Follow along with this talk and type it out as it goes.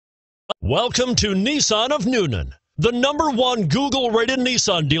Welcome to Nissan of Newnan, the #1 Google-rated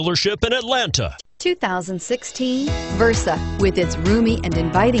Nissan dealership in Atlanta. 2016 Versa. With its roomy and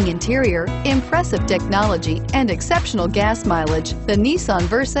inviting interior, impressive technology, and exceptional gas mileage, the Nissan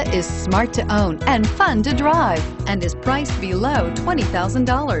Versa is smart to own and fun to drive and is priced below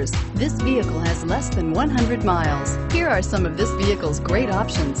 $20,000. This vehicle has less than 100 miles. Here are some of this vehicle's great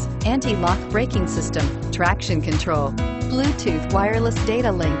options: anti-lock braking system, traction control, Bluetooth wireless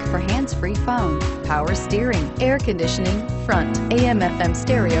data link for hands-free phone, power steering, air conditioning, front, AM/FM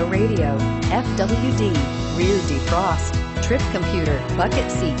stereo radio, FWD, rear defrost, trip computer, bucket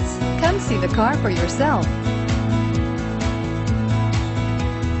seats. Come see the car for yourself.